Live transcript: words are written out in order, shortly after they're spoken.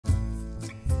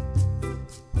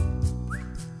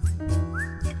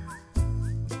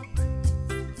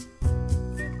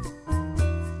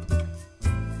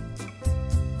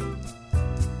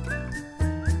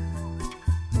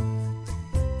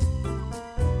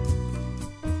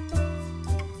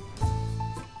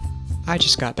I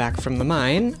just got back from the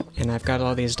mine, and I've got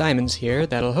all these diamonds here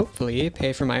that'll hopefully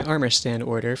pay for my armor stand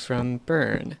order from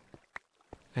Burn.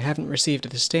 I haven't received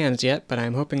the stands yet, but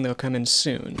I'm hoping they'll come in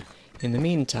soon. In the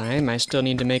meantime, I still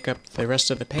need to make up the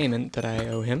rest of the payment that I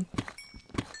owe him.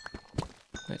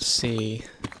 Let's see.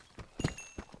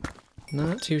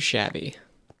 Not too shabby.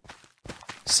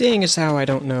 Seeing as how I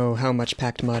don't know how much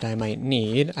packed mud I might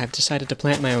need, I've decided to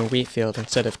plant my own wheat field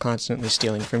instead of constantly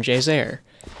stealing from Jay's heir.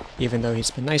 Even though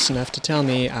he's been nice enough to tell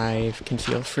me I can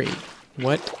feel free.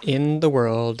 What in the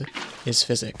world is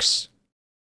physics?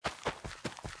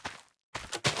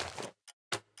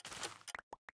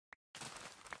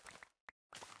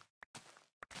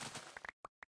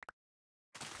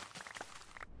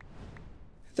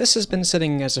 This has been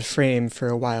sitting as a frame for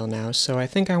a while now, so I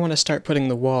think I want to start putting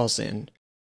the walls in.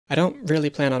 I don't really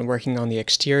plan on working on the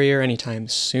exterior anytime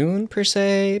soon, per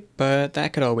se, but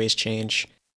that could always change.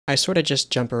 I sort of just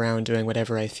jump around doing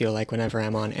whatever I feel like whenever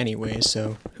I'm on anyway,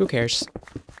 so who cares?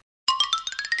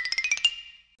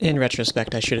 In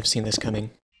retrospect, I should have seen this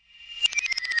coming.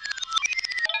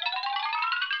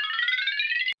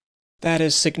 That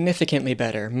is significantly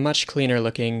better, much cleaner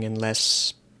looking and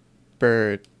less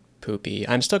bird poopy.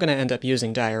 I'm still going to end up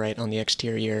using diorite on the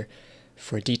exterior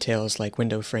for details like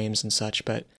window frames and such,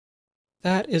 but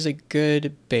that is a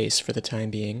good base for the time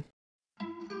being.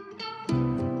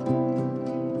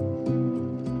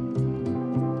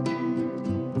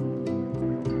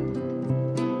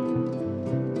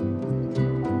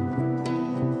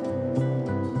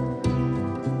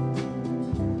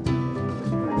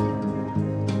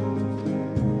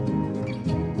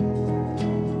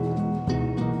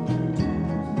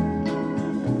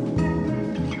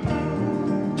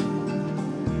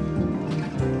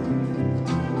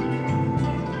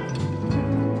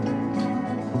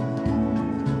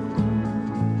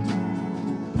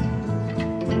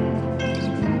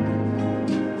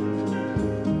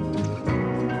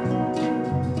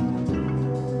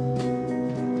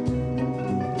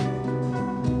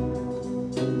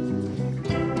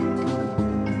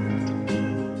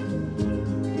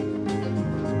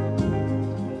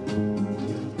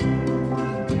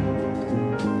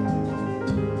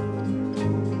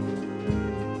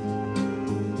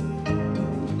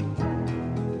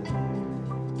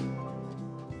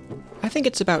 I think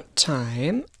it's about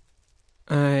time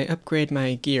I upgrade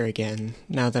my gear again,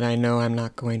 now that I know I'm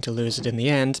not going to lose it in the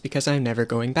end because I'm never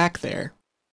going back there.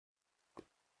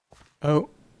 Oh,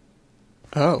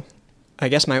 I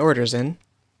guess my order's in.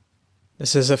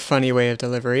 This is a funny way of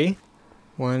delivery.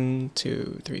 1,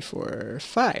 2, 3, 4,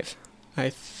 5. I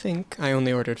think I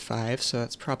only ordered 5, so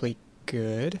that's probably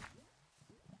good.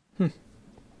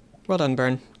 Well done,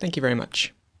 Burn. Thank you very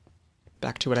much.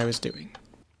 Back to what I was doing.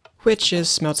 Which is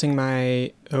smelting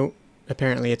my... oh,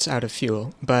 apparently it's out of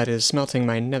fuel, but is smelting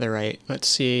my netherite. Let's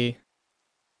see...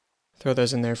 throw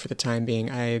those in there for the time being.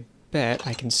 I bet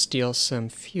I can steal some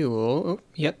fuel. Oh,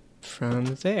 yep,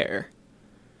 from there.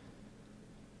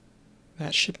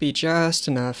 That should be just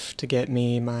enough to get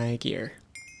me my gear.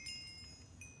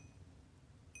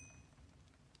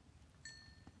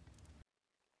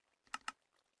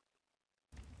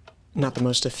 Not the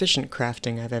most efficient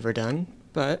crafting I've ever done,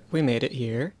 but we made it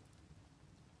here.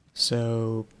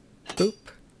 So,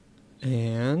 boop,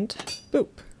 and boop.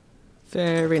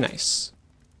 Very nice.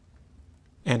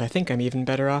 And I think I'm even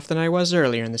better off than I was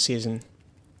earlier in the season.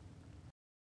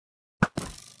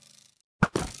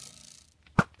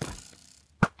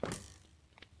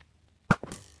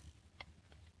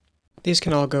 These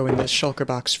can all go in this shulker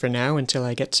box for now until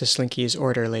I get to Slinky's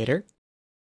order later.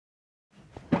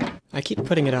 I keep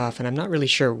putting it off and I'm not really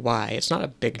sure why. It's not a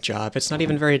big job, it's not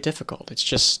even very difficult, it's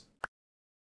just...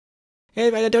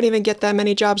 I don't even get that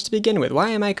many jobs to begin with.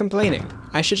 Why am I complaining?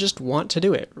 I should just want to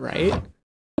do it, right?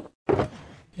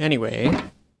 Anyway,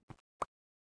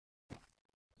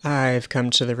 I've come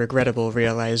to the regrettable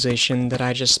realization that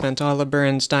I just spent all of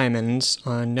Burn's diamonds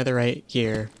on netherite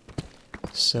gear.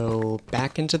 So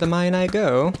back into the mine I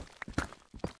go.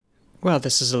 Well,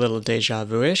 this is a little deja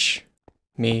vu-ish.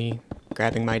 Me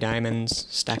grabbing my diamonds,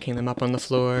 stacking them up on the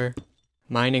floor,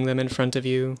 mining them in front of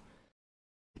you.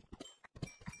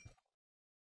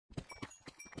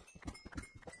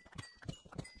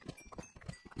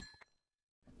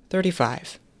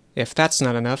 $35. If that's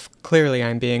not enough, clearly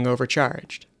I'm being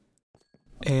overcharged.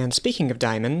 And speaking of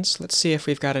diamonds, let's see if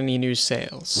we've got any new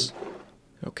sales.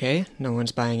 Okay, no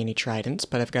one's buying any tridents,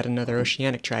 but I've got another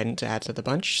oceanic trident to add to the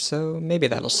bunch, so maybe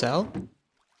that'll sell.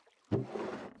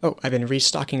 Oh, I've been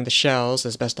restocking the shells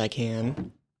as best I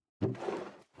can.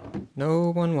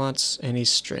 No one wants any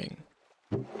string.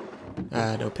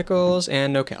 No pickles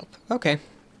and no kelp. Okay,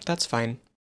 that's fine.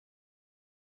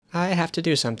 I have to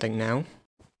do something now.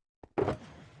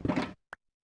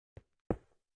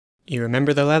 You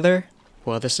remember the leather?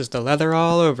 Well, this is the leather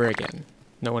all over again.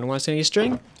 No one wants any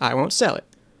string? I won't sell it.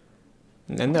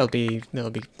 And then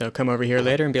they'll come over here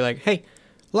later and be like, "Hey,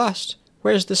 Lost,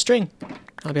 where's the string?"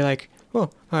 I'll be like, "Oh,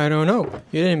 I don't know.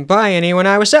 You didn't buy any when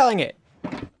I was selling it."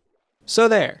 So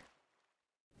there.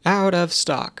 Out of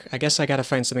stock. I guess I gotta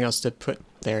find something else to put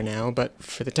there now, but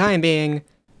for the time being,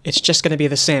 it's just gonna be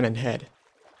the salmon head.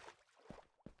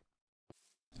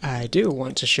 I do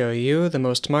want to show you the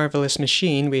most marvelous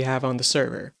machine we have on the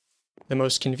server. The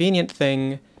most convenient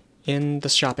thing in the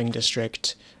shopping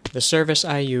district. The service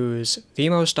I use the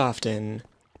most often.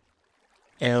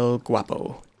 El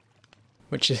Guapo.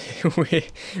 Which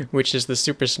is the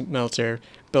super smelter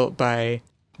built by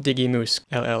Diggy Moose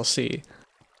LLC.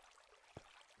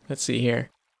 Let's see here.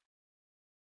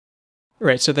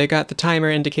 Right, so they got the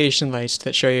timer indication lights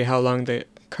that show you how long the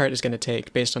cart is going to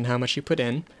take based on how much you put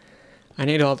in. I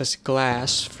need all this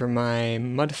glass for my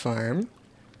mud farm.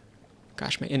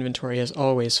 Gosh, my inventory is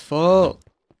always full.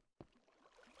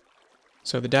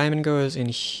 So the diamond goes in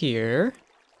here.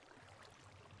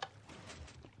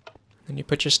 Then you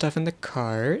put your stuff in the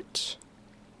cart.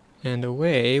 And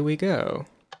away we go.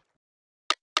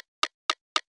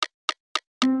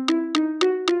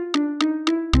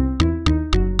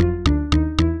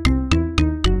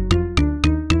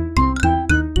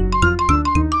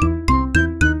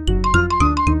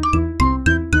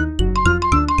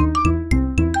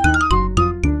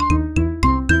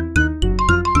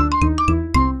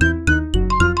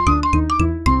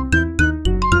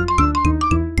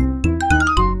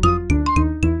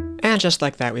 And just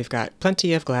like that, we've got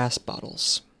plenty of glass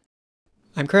bottles.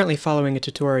 I'm currently following a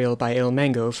tutorial by Il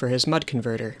Mango for his mud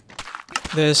converter.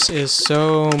 This is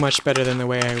so much better than the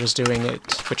way I was doing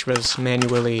it, which was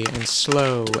manually and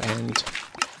slow and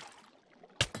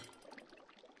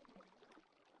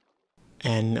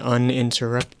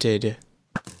uninterrupted.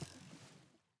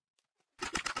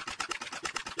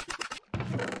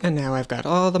 And now I've got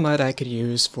all the mud I could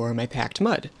use for my packed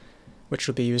mud, which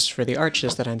will be used for the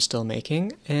arches that I'm still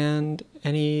making, and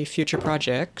any future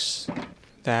projects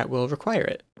that will require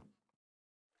it.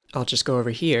 I'll just go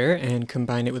over here and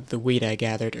combine it with the wheat I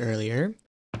gathered earlier,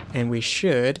 and we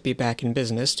should be back in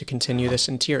business to continue this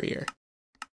interior.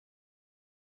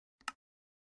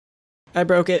 I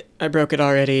broke it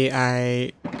already.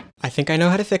 I think I know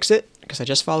how to fix it, because I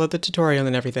just followed the tutorial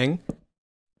and everything.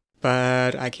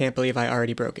 But I can't believe I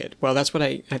already broke it. Well, that's what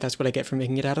I get for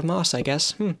making it out of moss, I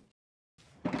guess.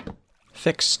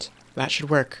 Fixed. That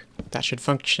should work. That should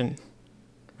function.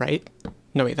 Right?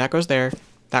 No, wait, that goes there.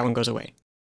 That one goes away.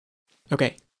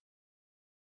 Okay.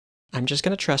 I'm just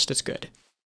gonna trust it's good.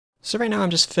 So right now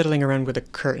I'm just fiddling around with the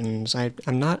curtains.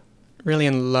 I'm not really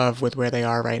in love with where they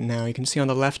are right now. You can see on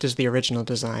the left is the original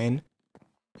design.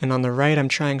 And on the right I'm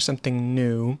trying something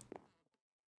new.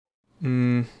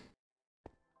 I'm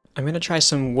gonna try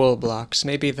some wool blocks.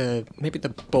 Maybe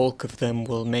the bulk of them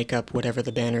will make up whatever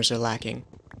the banners are lacking.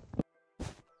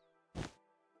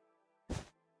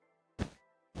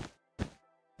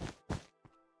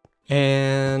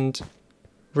 And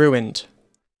ruined.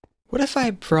 What if I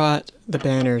brought the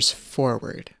banners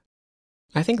forward?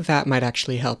 I think that might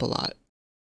actually help a lot.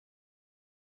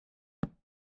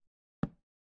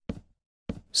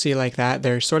 See, like that?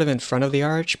 They're sort of in front of the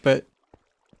arch, but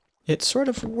it sort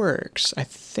of works. I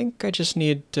think I just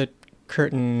need a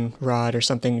curtain rod or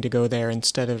something to go there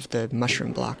instead of the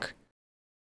mushroom block.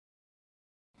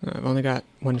 I've only got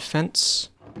one fence.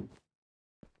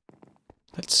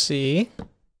 Let's see.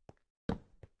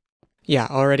 Yeah,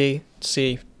 already,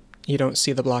 see, you don't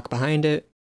see the block behind it.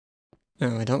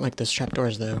 No, I don't like those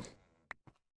trapdoors though.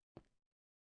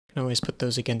 Can always put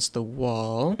those against the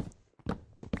wall.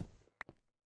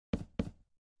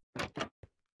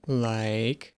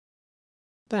 Like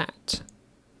that.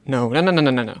 No.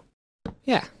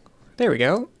 Yeah, there we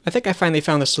go. I think I finally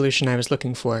found the solution I was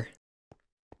looking for.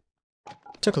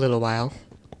 Took a little while,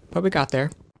 but we got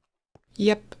there.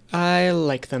 Yep, I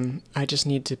like them. I just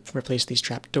need to replace these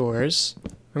trapdoors.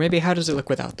 Or maybe how does it look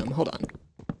without them? Hold on.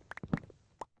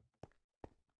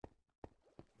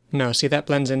 No, see that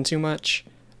blends in too much?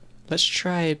 Let's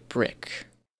try brick.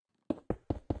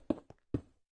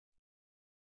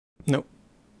 Nope.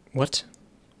 What?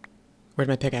 Where'd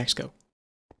my pickaxe go?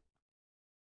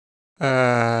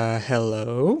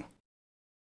 Hello?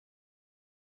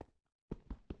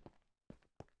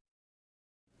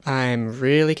 I'm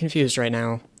really confused right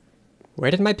now.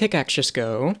 Where did my pickaxe just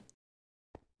go?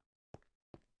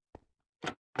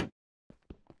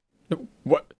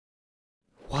 What?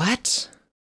 What?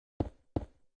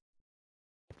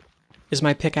 Is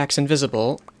my pickaxe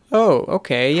invisible? Oh,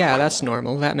 okay, yeah, that's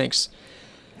normal. That makes...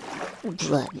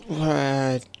 what?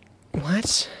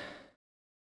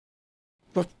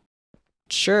 Well,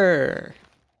 sure.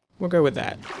 We'll go with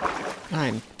that.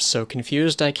 I'm so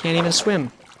confused I can't even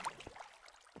swim.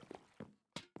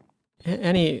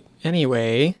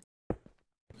 Anyway...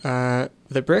 the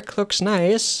brick looks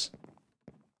nice.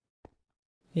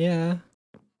 Yeah.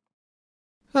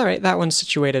 Alright, that one's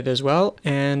situated as well,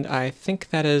 and I think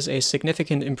that is a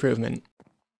significant improvement.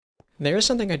 There is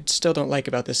something I still don't like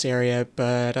about this area,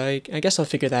 but I guess I'll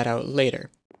figure that out later.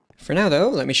 For now though,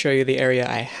 let me show you the area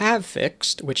I have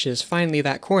fixed, which is finally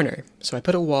that corner. So I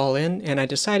put a wall in, and I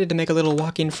decided to make a little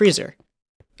walk-in freezer.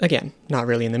 Again, not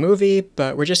really in the movie,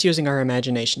 but we're just using our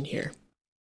imagination here.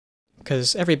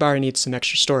 Because every bar needs some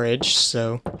extra storage,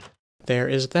 so there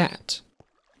is that.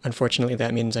 Unfortunately,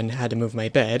 that means I had to move my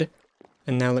bed.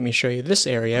 And now let me show you this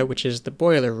area, which is the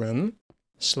boiler room,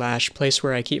 / place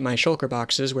where I keep my shulker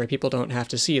boxes where people don't have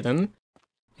to see them.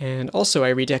 And also I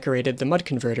redecorated the mud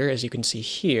converter, as you can see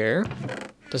here.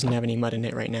 Doesn't have any mud in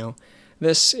it right now.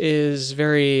 This is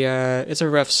very, it's a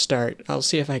rough start. I'll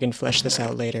see if I can flesh this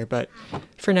out later, but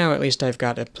for now at least I've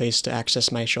got a place to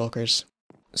access my shulkers.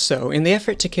 So, in the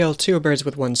effort to kill 2 birds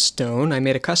with 1 stone, I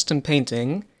made a custom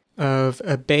painting of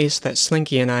a base that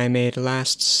Slinky and I made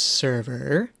last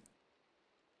server.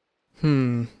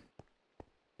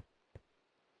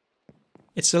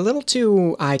 It's a little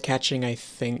too eye-catching, I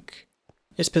think.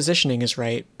 Its positioning is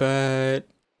right, but...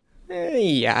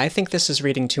 yeah, I think this is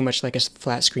reading too much like a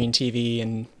flat-screen TV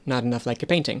and not enough like a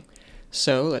painting.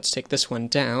 So, let's take this one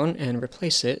down and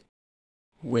replace it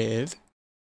with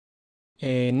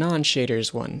a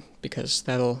non-shaders one, because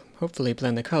that'll hopefully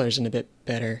blend the colors in a bit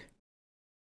better.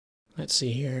 Let's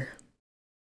see here.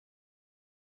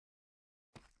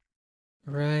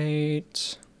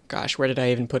 Right... gosh, where did I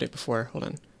even put it before? Hold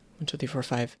on. 1, 2, 3, 4,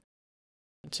 5.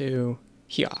 2...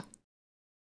 here.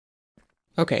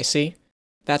 Okay, see?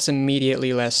 That's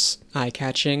immediately less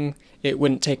eye-catching. It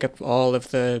wouldn't take up all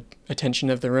of the attention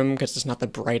of the room because it's not the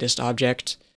brightest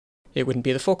object. It wouldn't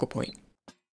be the focal point.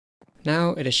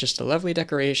 Now it is just a lovely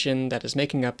decoration that is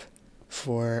making up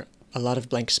for a lot of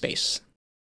blank space.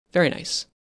 Very nice.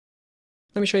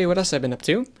 Let me show you what else I've been up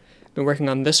to. Been working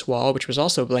on this wall, which was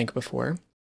also blank before.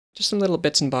 Just some little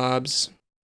bits and bobs.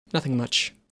 Nothing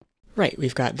much. Right,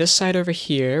 we've got this side over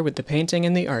here with the painting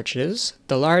and the arches.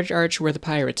 The large arch where the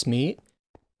pirates meet.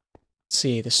 Let's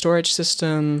see, the storage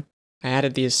system. I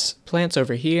added these plants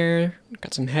over here.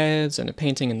 Got some heads and a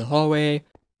painting in the hallway.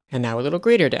 And now a little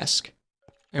greeter desk.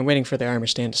 I'm waiting for the armor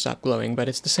stand to stop glowing, but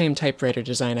it's the same typewriter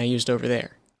design I used over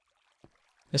there.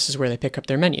 This is where they pick up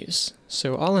their menus.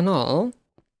 So all in all,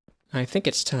 I think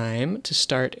it's time to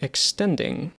start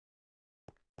extending.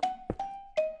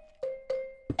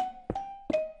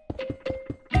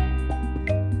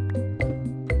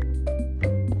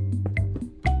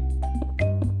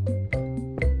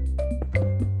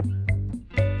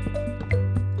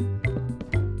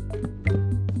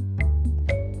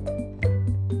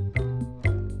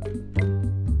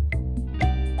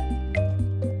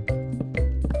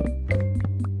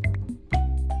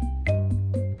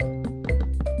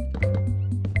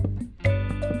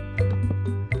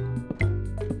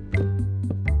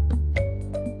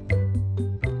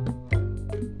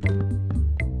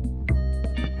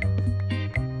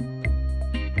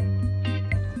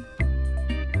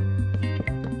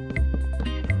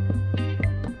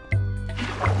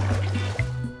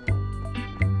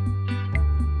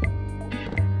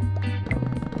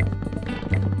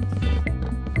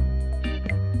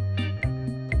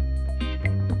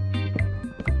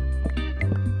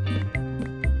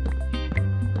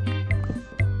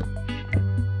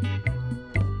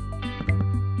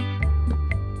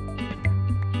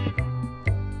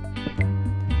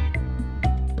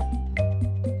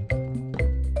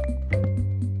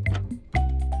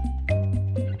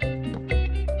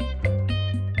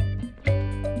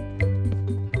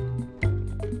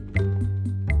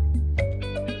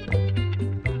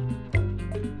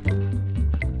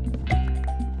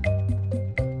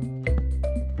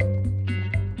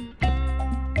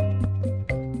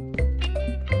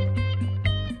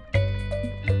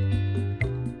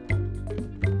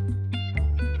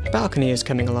 Balcony is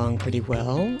coming along pretty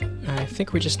well. I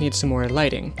think we just need some more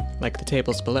lighting, like the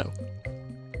tables below.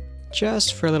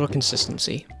 Just for a little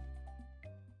consistency.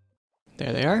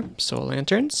 There they are, soul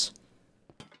lanterns.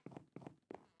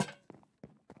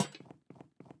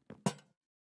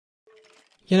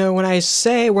 You know, when I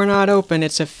say we're not open,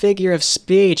 it's a figure of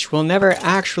speech. We'll never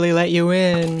actually let you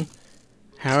in.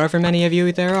 However many of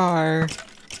you there are.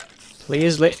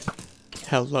 Please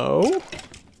Hello?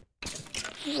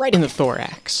 Right in the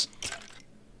thorax.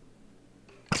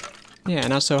 Yeah,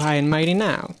 not so high and mighty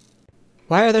now.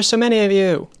 Why are there so many of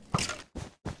you?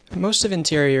 Most of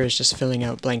interior is just filling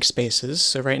out blank spaces,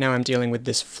 so right now I'm dealing with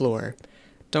this floor.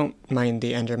 Don't mind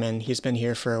the Enderman, he's been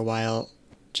here for a while.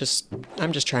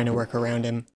 I'm just trying to work around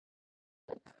him.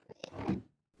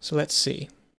 So let's see.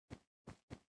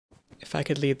 If I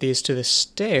could lead these to the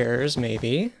stairs,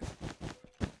 maybe.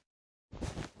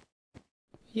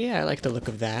 Yeah, I like the look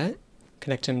of that.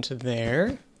 Connect him to there.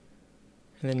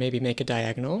 And then maybe make a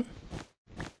diagonal.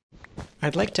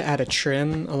 I'd like to add a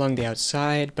trim along the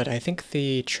outside, but I think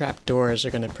the trapdoors are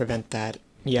going to prevent that.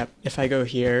 Yep, if I go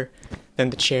here,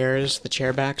 then the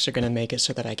chair backs are going to make it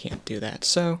so that I can't do that.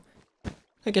 So,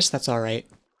 I guess that's alright.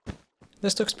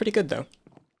 This looks pretty good, though.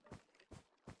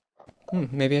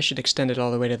 Maybe I should extend it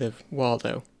all the way to the wall,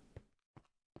 though.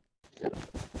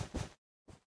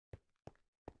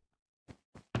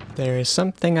 There is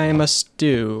something I must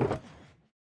do.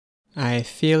 I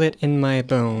feel it in my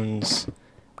bones.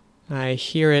 I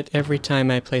hear it every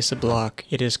time I place a block.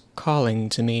 It is calling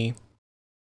to me.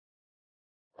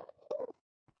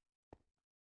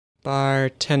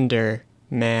 Bartender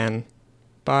man.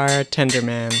 Bartender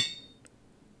man.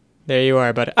 There you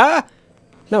are, bud. Ah!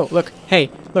 No, look,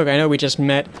 hey, look, I know we just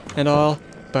met and all,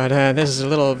 but this is a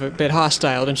little bit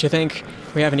hostile, don't you think?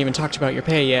 We haven't even talked about your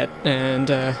pay yet, and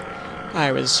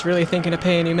I was really thinking of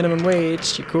paying you minimum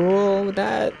wage. You cool with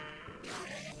that?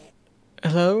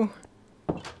 Hello?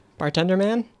 Bartender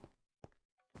man?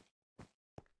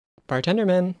 Bartender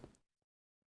man?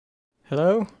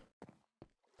 Hello?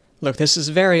 Look, this is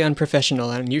very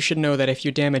unprofessional, and you should know that if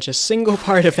you damage a single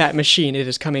part of that machine, it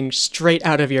is coming straight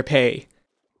out of your pay.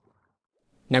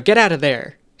 Now get out of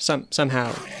there,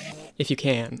 somehow, if you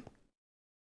can.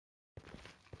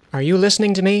 Are you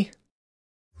listening to me?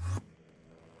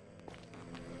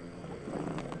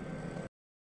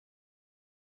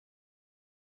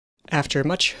 After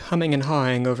much humming and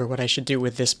hawing over what I should do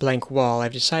with this blank wall,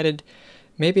 I've decided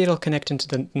maybe it'll connect into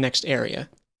the next area.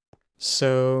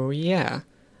 So, yeah,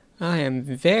 I am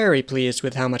very pleased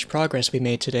with how much progress we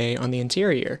made today on the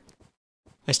interior.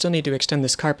 I still need to extend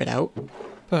this carpet out,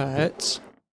 but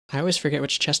I always forget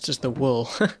which chest is the wool.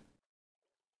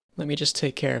 Let me just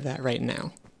take care of that right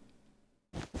now.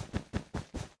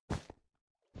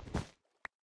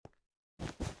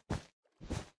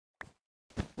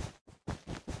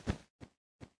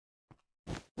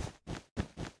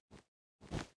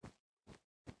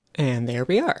 And there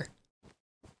we are.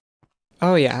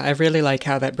 Oh yeah, I really like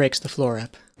how that breaks the floor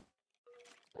up.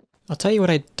 I'll tell you what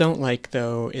I don't like,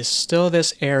 though, is still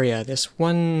this area, this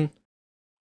one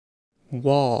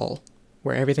wall,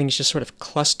 where everything's just sort of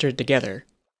clustered together.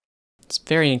 It's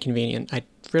very inconvenient. I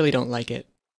really don't like it.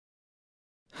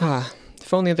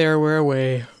 If only there were a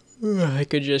way I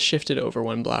could just shift it over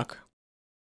one block.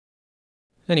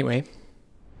 Anyway,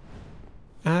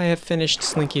 I have finished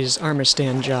Slinky's armor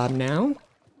stand job now.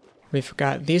 We've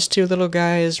got these two little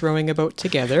guys rowing a boat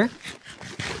together.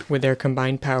 With their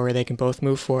combined power, they can both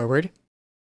move forward.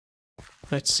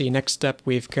 Let's see, next up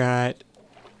we've got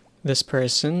this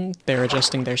person. They're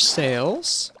adjusting their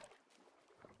sails.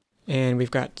 And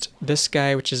we've got this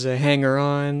guy, which is a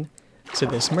hanger-on, to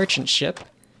this merchant ship.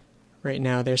 Right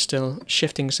now they're still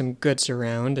shifting some goods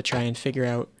around to try and figure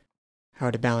out how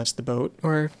to balance the boat,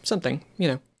 or something, you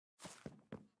know.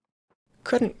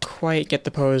 Couldn't quite get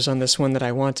the pose on this one that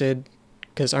I wanted,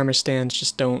 because armor stands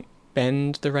just don't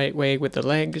bend the right way with the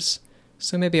legs,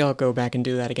 so maybe I'll go back and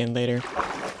do that again later.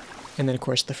 And then of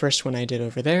course the first one I did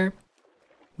over there,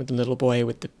 with the little boy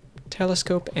with the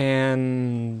telescope,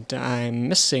 and I'm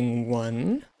missing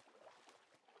one.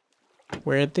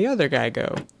 Where'd the other guy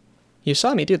go? You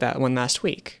saw me do that one last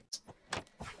week.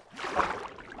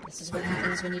 This is what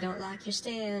happens when you don't lock your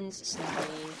stands,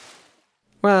 Slinky.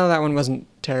 Well, that one wasn't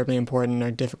terribly important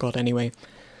or difficult anyway.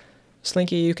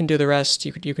 Slinky, you can do the rest.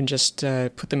 You can just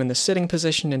put them in the sitting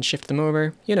position and shift them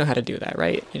over. You know how to do that,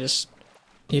 right? You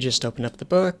just open up the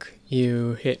book,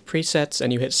 you hit presets,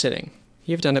 and you hit sitting.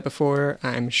 You've done it before.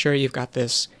 I'm sure you've got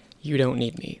this. You don't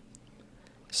need me.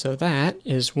 So that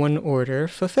is one order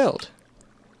fulfilled.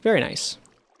 Very nice.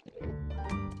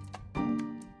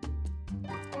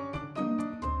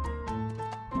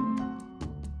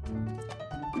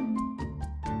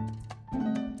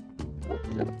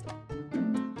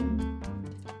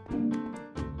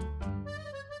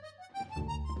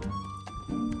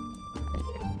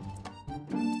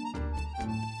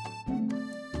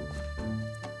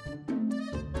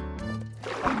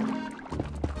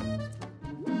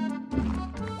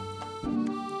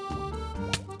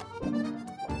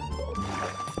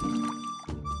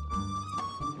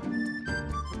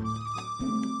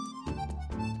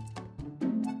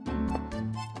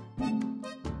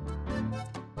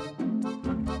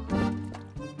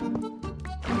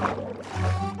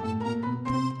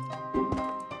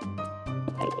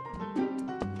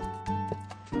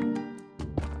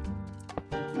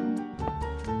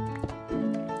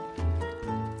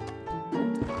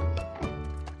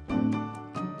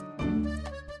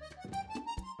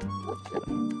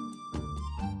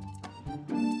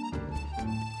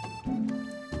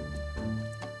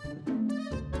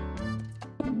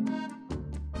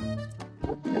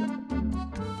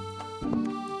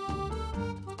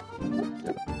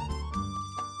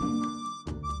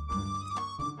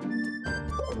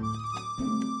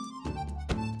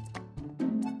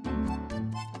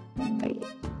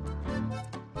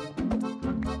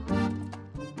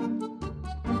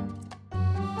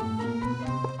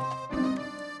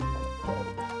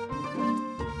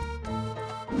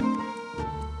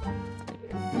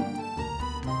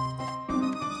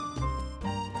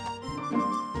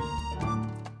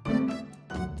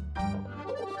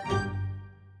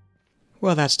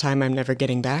 Well, that's time I'm never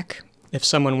getting back. If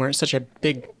someone weren't such a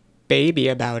big baby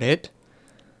about it.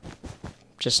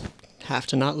 Just have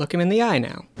to not look him in the eye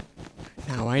now.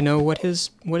 Now I know what his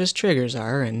triggers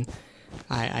are, and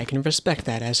I can respect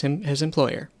that as his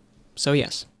employer. So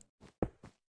yes.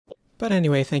 But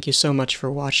anyway, thank you so much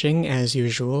for watching, as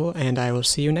usual, and I will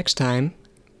see you next time.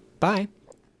 Bye!